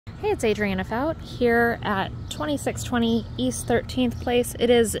Hey, it's Adriana Fout here at 2620 East 13th Place. It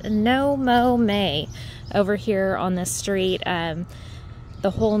is No Mow May over here on this street. The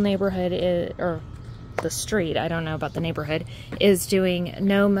whole neighborhood is, or the street, I don't know about the neighborhood, is doing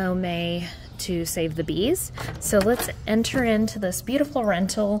No Mow May to save the bees. So let's enter into this beautiful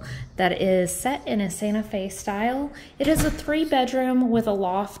rental that is set in a Santa Fe style. It is a 3-bedroom with a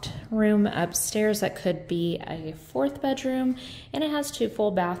loft room upstairs that could be a 4th bedroom, and it has 2 full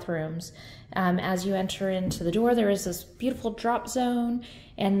bathrooms. As you enter into the door, there is this beautiful drop zone,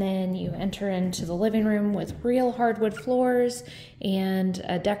 and then you enter into the living room with real hardwood floors and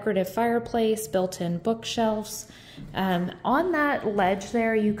a decorative fireplace, built-in bookshelves. On that ledge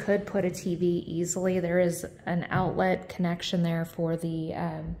there, you could put a TV easily. There is an outlet connection there for the,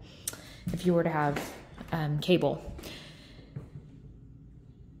 if you were to have cable.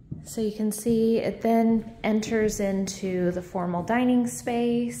 So you can see it then enters into the formal dining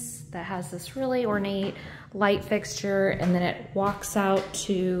space that has this really ornate light fixture, and then it walks out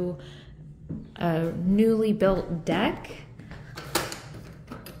to a newly built deck.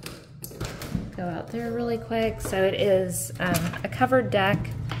 Go out there really quick. So it is a covered deck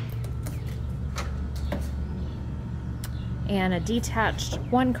and a detached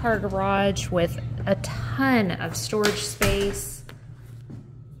 1-car garage with a ton of storage space.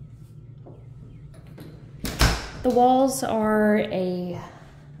 The walls are a,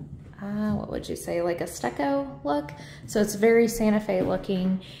 what would you say, like a stucco look. So it's very Santa Fe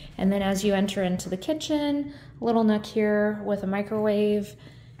looking. And then as you enter into the kitchen, a little nook here with a microwave,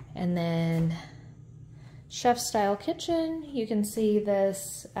 and then chef style kitchen. You can see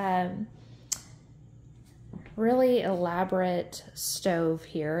this really elaborate stove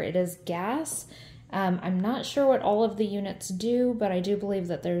here. It is gas. I'm not sure what all of the units do, but I do believe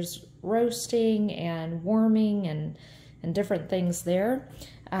that there's roasting and warming and different things there.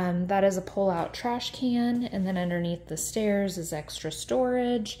 That is a pull-out trash can, and then underneath the stairs is extra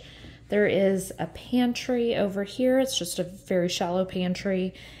storage. There is a pantry over here. It's just a very shallow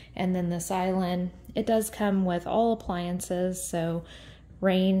pantry. And then this island, it does come with all appliances, so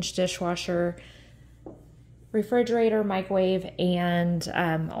range, dishwasher, refrigerator, microwave, and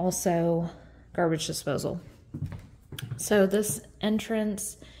also garbage disposal. So this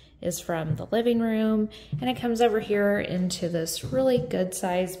entrance is from the living room, and it comes over here into this really good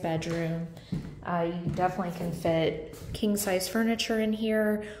sized bedroom. You definitely can fit king size furniture in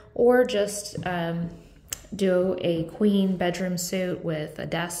here, or just do a queen bedroom suite with a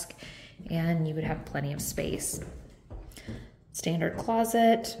desk, and you would have plenty of space. Standard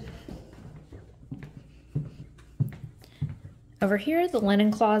closet. Over here, the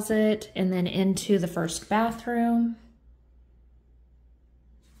linen closet, and then into the first bathroom.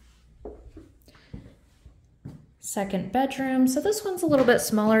 Second bedroom. So this one's a little bit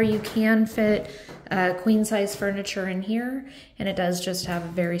smaller. You can fit queen size furniture in here, and it does just have a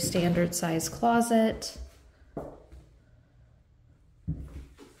very standard size closet.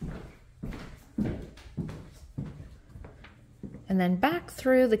 And then back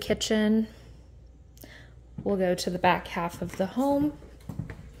through the kitchen, we'll go to the back half of the home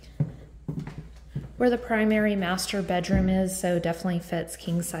where the primary master bedroom is, so definitely fits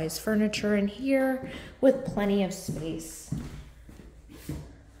king size furniture in here with plenty of space.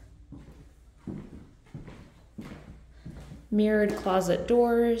 Mirrored closet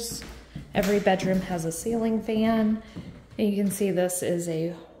doors. Every bedroom has a ceiling fan. And you can see this is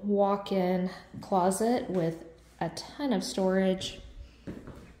a walk-in closet with a ton of storage.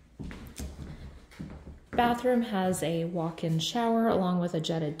 Bathroom has a walk-in shower along with a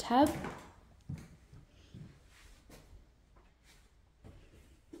jetted tub.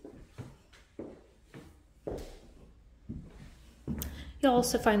 You'll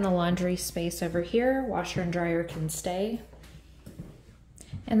also find the laundry space over here. Washer and dryer can stay.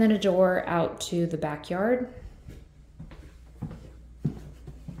 And then a door out to the backyard.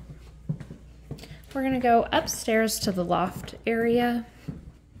 We're gonna go upstairs to the loft area.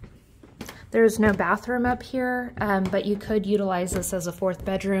 There's no bathroom up here, but you could utilize this as a 4th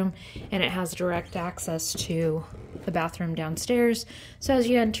bedroom, and it has direct access to the bathroom downstairs. So as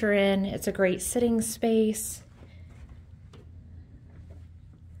you enter in, it's a great sitting space.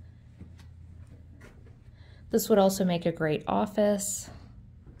 This would also make a great office.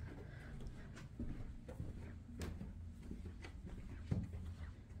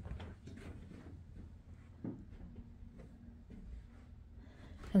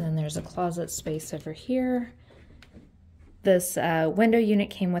 And then there's a closet space over here. This window unit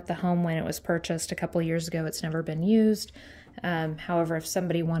came with the home when it was purchased a couple years ago. It's never been used. However, if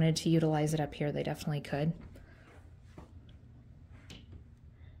somebody wanted to utilize it up here, they definitely could.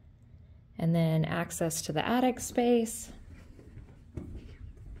 and then access to the attic space.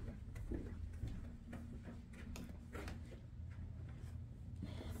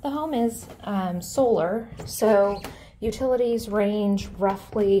 The home is solar, so utilities range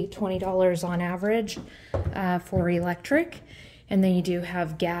roughly $20 on average for electric, and then you do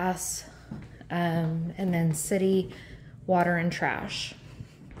have gas, and then city water and trash.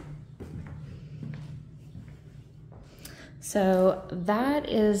 So that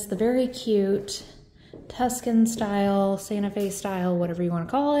is the very cute Tuscan style, Santa Fe style, whatever you want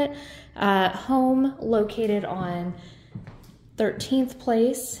to call it, home located on 13th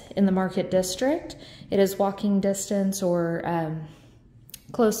Place in the Market District. It is walking distance or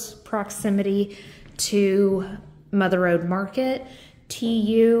close proximity to Mother Road Market,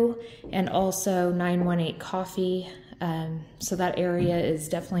 TU, and also 918 Coffee. So that area is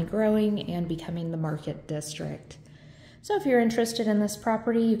definitely growing and becoming the Market District. So if you're interested in this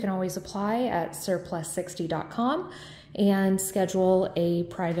property, you can always apply at surplus60.com and schedule a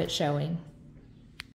private showing.